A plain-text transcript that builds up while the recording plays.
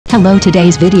Hello,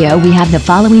 today's video we have the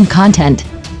following content.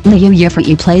 Liu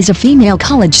Yifei plays a female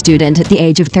college student at the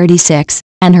age of 36,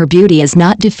 and her beauty is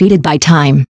not defeated by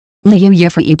time. Liu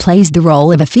Yifei plays the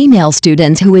role of a female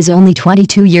student who is only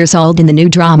 22 years old in the new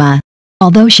drama.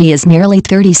 Although she is nearly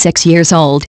 36 years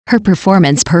old, her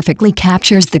performance perfectly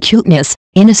captures the cuteness,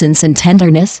 innocence and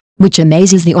tenderness, which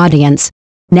amazes the audience.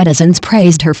 Netizens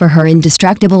praised her for her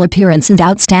indestructible appearance and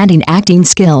outstanding acting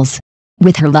skills.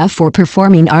 With her love for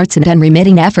performing arts and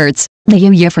unremitting efforts,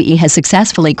 Liu Yifei has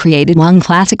successfully created one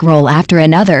classic role after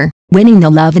another, winning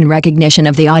the love and recognition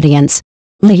of the audience.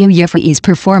 Liu Yifei's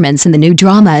performance in the new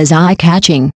drama is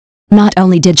eye-catching. Not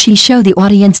only did she show the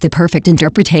audience the perfect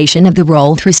interpretation of the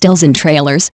role through stills and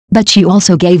trailers, but she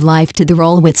also gave life to the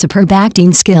role with superb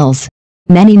acting skills.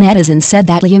 Many netizens said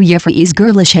that Liu Yifei's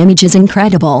girlish image is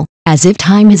incredible. As if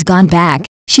time has gone back,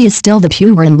 she is still the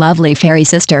pure and lovely fairy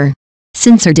sister.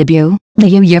 Since her debut,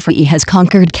 Liu Yifei has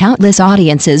conquered countless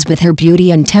audiences with her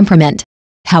beauty and temperament.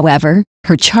 However,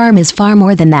 her charm is far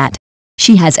more than that.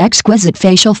 She has exquisite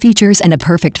facial features and a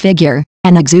perfect figure,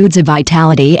 and exudes a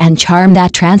vitality and charm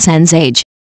that transcends age.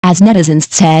 As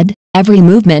netizens said, every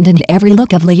movement and every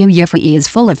look of Liu Yifei is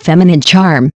full of feminine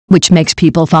charm, which makes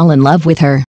people fall in love with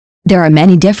her. There are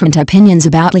many different opinions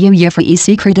about Liu Yifei's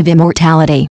secret of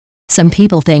immortality. Some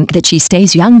people think that she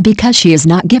stays young because she is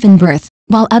not given birth,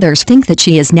 while others think that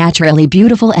she is naturally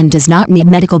beautiful and does not need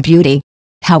medical beauty.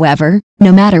 However,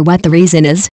 no matter what the reason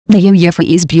is, Liu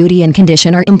Yifei's beauty and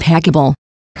condition are impeccable.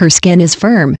 Her skin is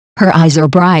firm, her eyes are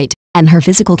bright, and her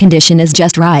physical condition is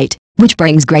just right, which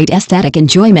brings great aesthetic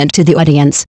enjoyment to the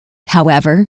audience.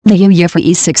 However, Liu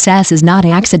Yifei's success is not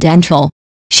accidental.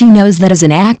 She knows that as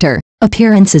an actor,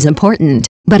 appearance is important,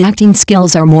 but acting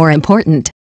skills are more important.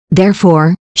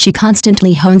 Therefore, she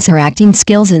constantly hones her acting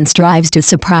skills and strives to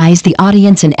surprise the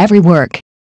audience in every work.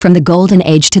 From the golden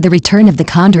age to the return of the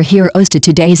Condor heroes to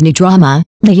today's new drama,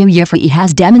 Liu Yifei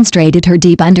has demonstrated her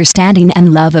deep understanding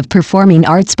and love of performing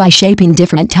arts by shaping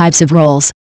different types of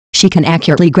roles. She can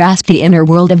accurately grasp the inner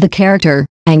world of the character,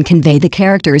 and convey the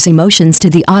character's emotions to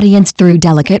the audience through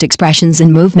delicate expressions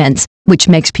and movements, which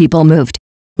makes people moved.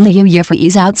 Liu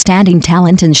Yifei's outstanding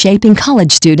talent in shaping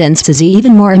college students is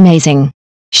even more amazing.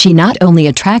 She not only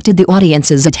attracted the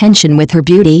audience's attention with her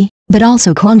beauty, but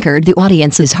also conquered the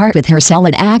audience's heart with her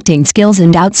solid acting skills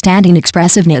and outstanding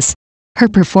expressiveness. Her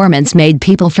performance made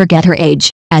people forget her age,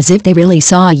 as if they really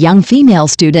saw a young female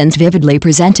student vividly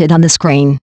presented on the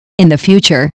screen. In the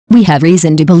future, we have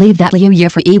reason to believe that Liu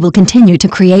Yifei will continue to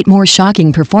create more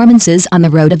shocking performances on the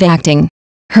road of acting.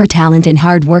 Her talent and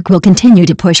hard work will continue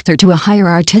to push her to a higher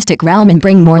artistic realm and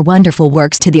bring more wonderful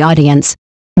works to the audience.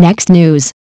 Next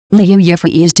news. Liu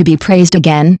Yifei is to be praised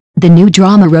again. The new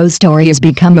drama Rose Story has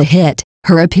become a hit.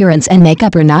 Her appearance and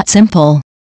makeup are not simple.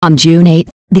 On June 8,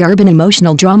 the urban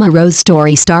emotional drama Rose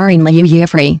Story starring Liu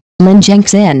Yifei, Lin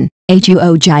Zhengxin,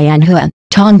 Huo Jianhua,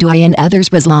 Tong Dui and others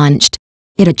was launched.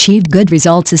 It achieved good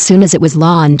results as soon as it was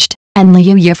launched, and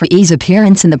Liu Yifei's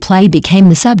appearance in the play became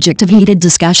the subject of heated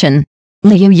discussion.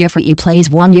 Liu Yifei plays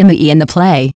Wang Yimei in the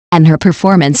play, and her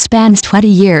performance spans 20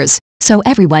 years. So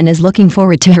everyone is looking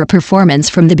forward to her performance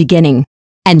from the beginning.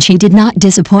 And she did not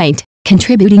disappoint,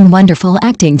 contributing wonderful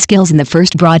acting skills in the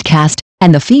first broadcast,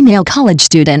 and the female college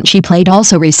student she played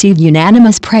also received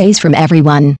unanimous praise from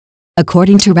everyone.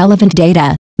 According to relevant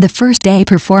data, the first day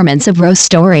performance of Rose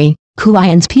Story,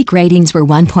 Kuian's peak ratings were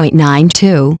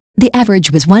 1.92, the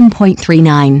average was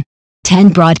 1.39. 10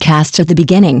 broadcasts at the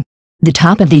beginning. The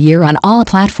top of the year on all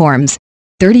platforms.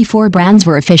 34 brands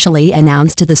were officially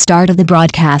announced at the start of the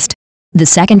broadcast. The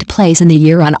second place in the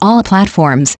year on all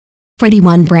platforms.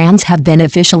 41 brands have been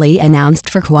officially announced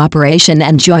for cooperation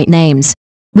and joint names.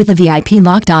 With a VIP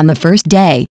locked on the first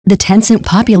day, the Tencent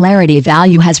popularity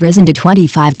value has risen to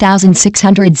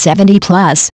 25,670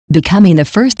 plus, becoming the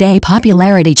first day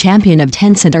popularity champion of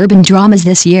Tencent urban dramas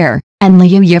this year, and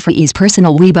Liu Yifei's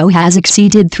personal Weibo has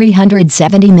exceeded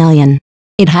 370 million.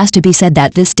 It has to be said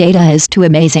that this data is too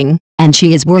amazing, and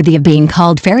she is worthy of being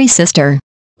called fairy sister.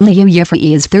 Liu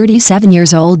Yifei is 37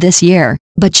 years old this year,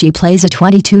 but she plays a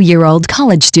 22-year-old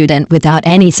college student without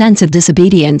any sense of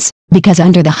disobedience, because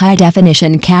under the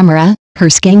high-definition camera, her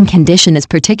skin condition is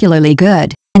particularly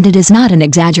good, and it is not an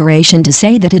exaggeration to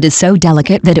say that it is so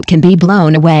delicate that it can be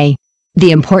blown away.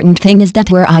 The important thing is that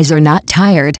her eyes are not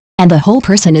tired, and the whole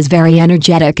person is very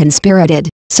energetic and spirited,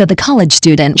 so the college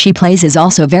student she plays is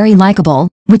also very likable,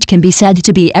 which can be said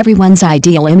to be everyone's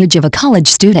ideal image of a college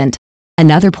student.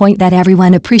 Another point that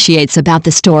everyone appreciates about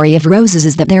the story of Roses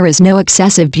is that there is no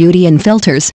excessive beauty and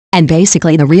filters, and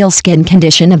basically the real skin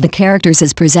condition of the characters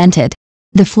is presented.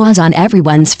 The flaws on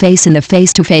everyone's face in the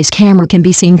face-to-face camera can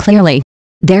be seen clearly.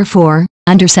 Therefore,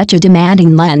 Under such a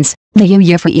demanding lens, Liu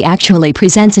Yifei actually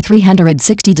presents a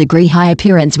 360-degree high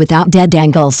appearance without dead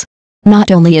angles.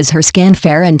 Not only is her skin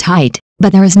fair and tight,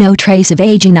 but there is no trace of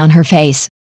aging on her face.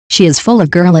 She is full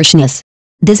of girlishness.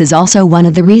 This is also one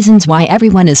of the reasons why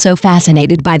everyone is so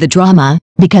fascinated by the drama,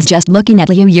 because just looking at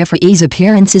Liu Yifei's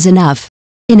appearance is enough.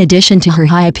 In addition to her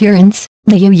high appearance,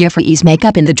 Liu Yifei's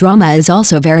makeup in the drama is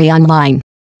also very online.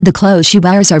 The clothes she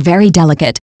wears are very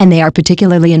delicate, and they are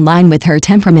particularly in line with her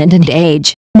temperament and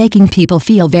age, making people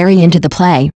feel very into the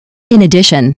play. In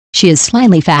addition, she is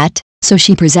slightly fat, so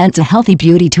she presents a healthy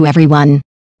beauty to everyone.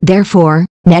 Therefore,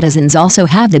 netizens also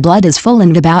have the blood is full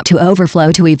and about to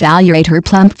overflow to evaluate her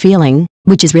plump feeling,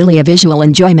 which is really a visual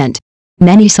enjoyment.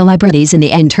 Many celebrities in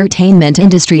the entertainment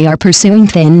industry are pursuing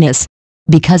thinness.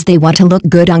 Because they want to look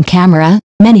good on camera,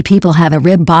 many people have a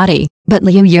rib body, but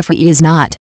Liu Yifei is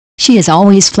not. She is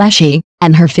always fleshy,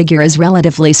 and her figure is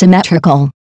relatively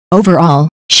symmetrical. Overall,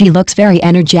 she looks very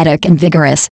energetic and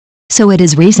vigorous. So it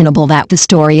is reasonable that the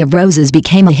story of Roses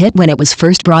became a hit when it was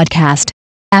first broadcast.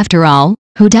 After all,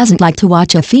 who doesn't like to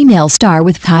watch a female star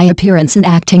with high appearance and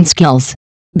acting skills?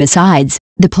 Besides,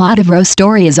 the plot of Rose's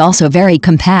story is also very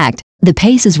compact, the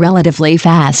pace is relatively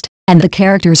fast, and the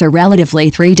characters are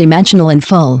relatively three-dimensional and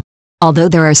full. Although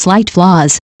there are slight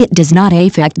flaws, it does not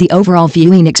affect the overall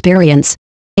viewing experience.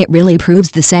 It really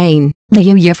proves the saying,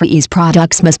 Liu Yifei's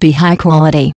products must be high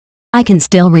quality. I can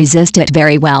still resist it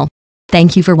very well.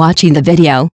 Thank you for watching the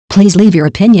video. Please leave your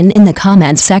opinion in the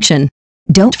comments section.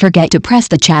 Don't forget to press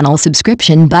the channel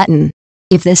subscription button.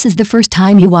 If this is the first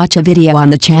time you watch a video on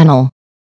the channel,